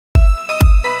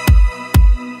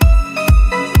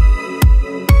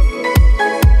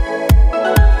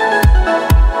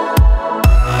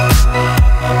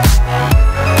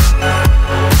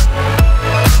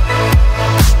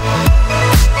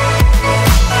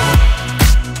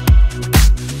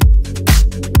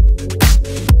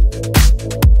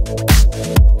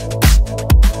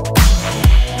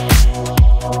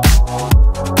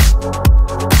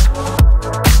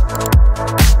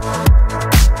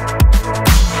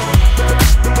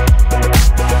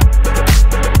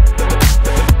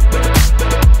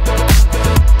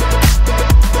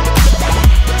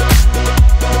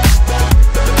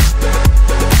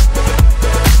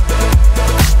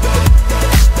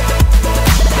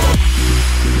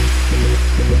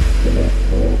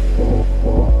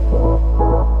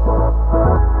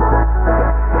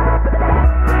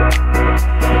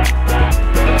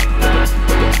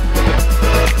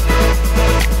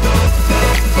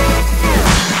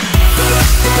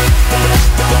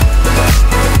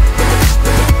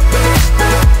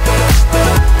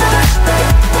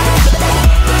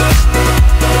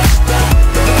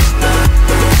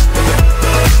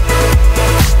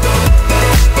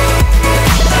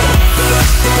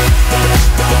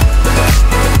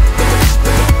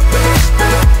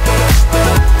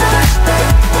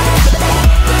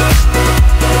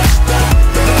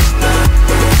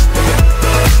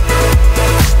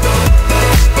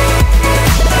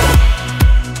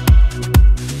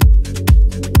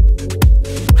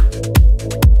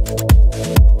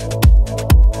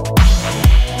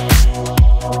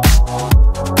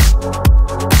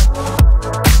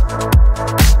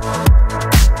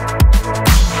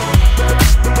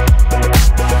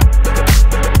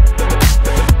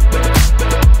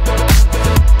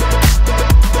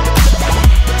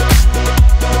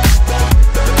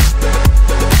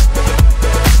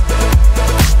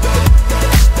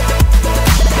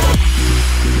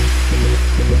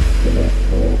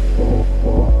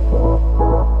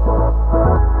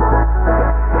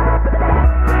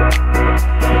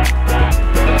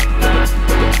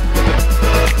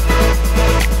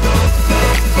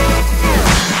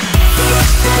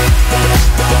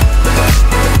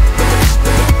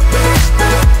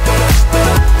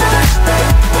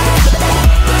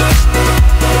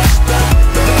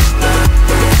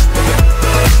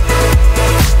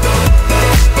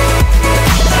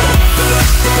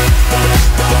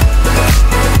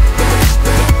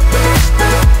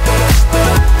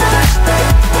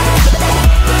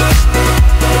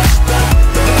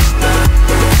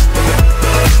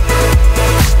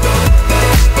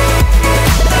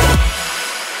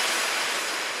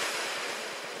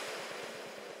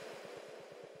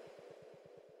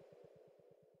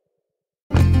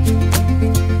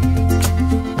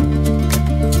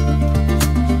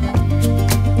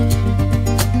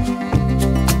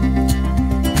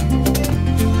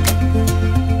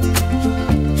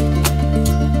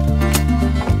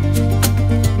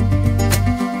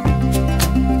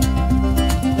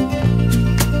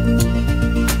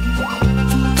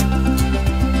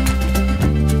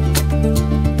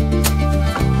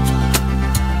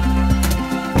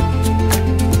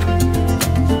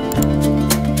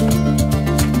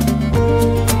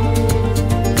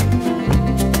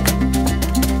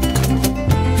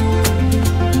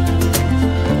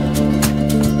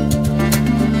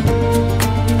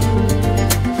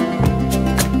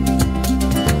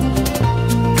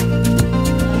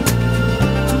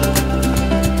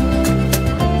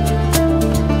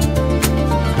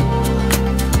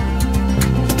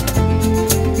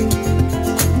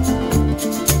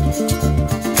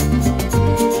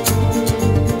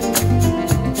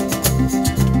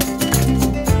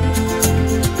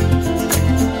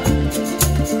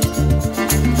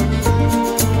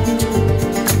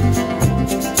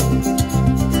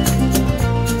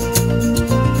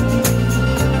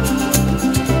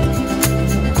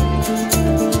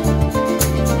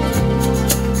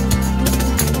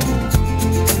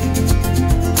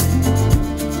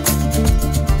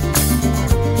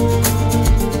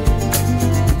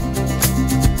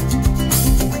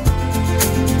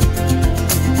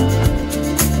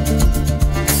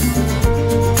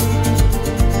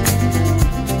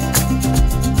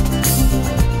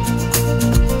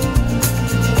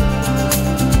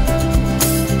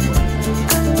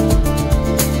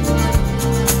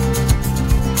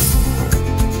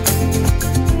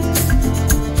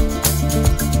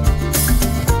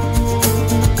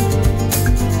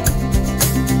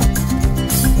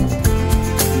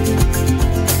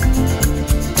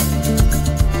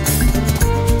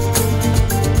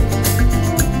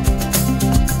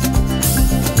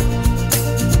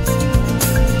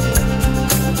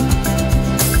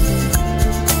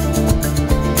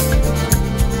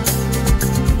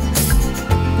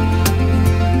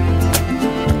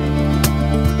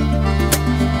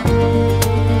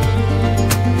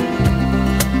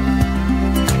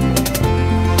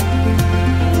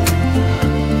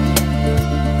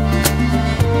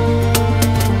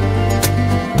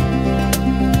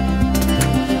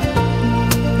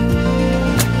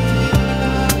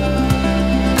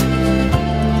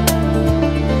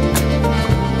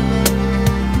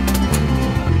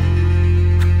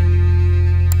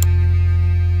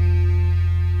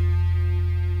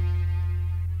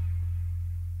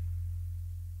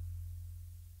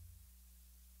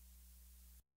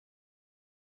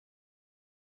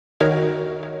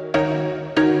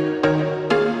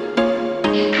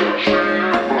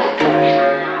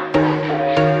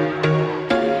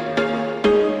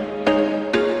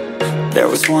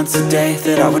once a day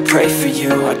that I would pray for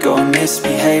you. I'd go and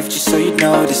misbehave just so you'd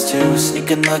notice too.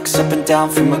 Sneaking looks up and down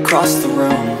from across the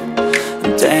room.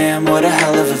 And damn, what a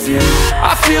hell of a view.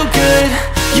 I feel good,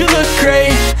 you look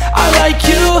great, I like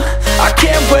you, I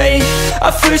can't wait.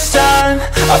 A first time,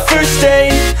 a first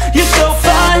date, you're so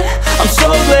fine, I'm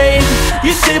so late.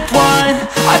 You sip wine,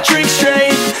 I drink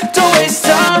straight. Don't waste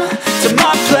time to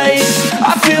my place.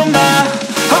 I feel my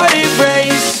heart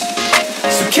erase.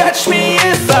 So catch me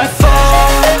if I fall.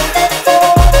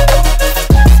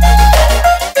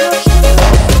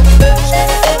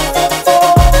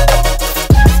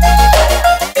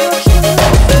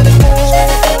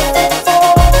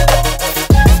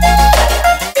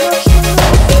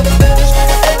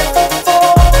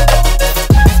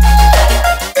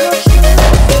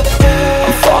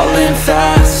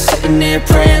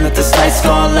 Praying that this night's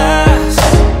gonna last.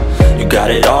 You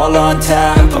got it all on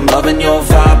tap, I'm loving your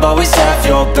vibe, always have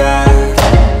your back.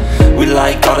 We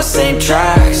like all the same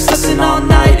tracks, listen all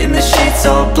night in the sheets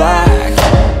all black.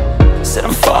 Said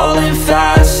I'm falling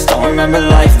fast, don't remember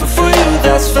life before you,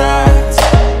 that's fact.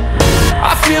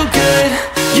 I feel good,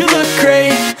 you look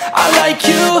great, I like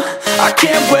you, I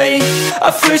can't wait.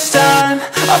 A first time,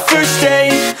 a first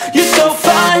date, you're so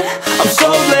fine, I'm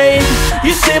so late.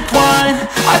 You sip wine,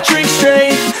 I drink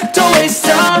straight. Don't waste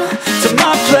time to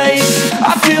my place.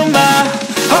 I feel my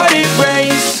heart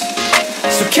erase.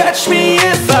 So catch me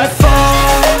if I fall.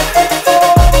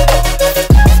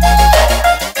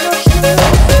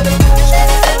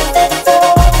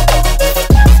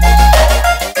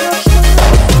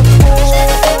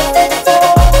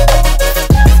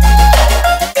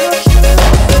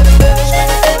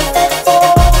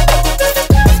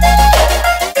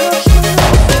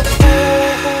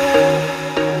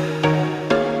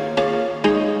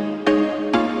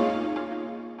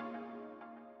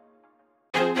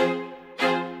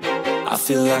 I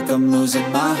feel like I'm losing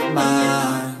my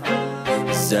mind.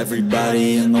 Is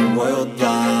everybody in the world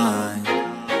blind?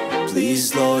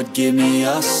 Please, Lord, give me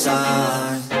a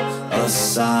sign, a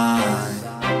sign.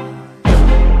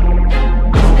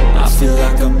 I feel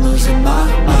like I'm losing my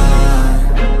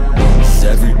mind. Is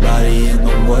everybody in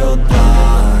the world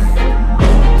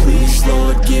blind? Please,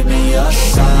 Lord, give me a sign.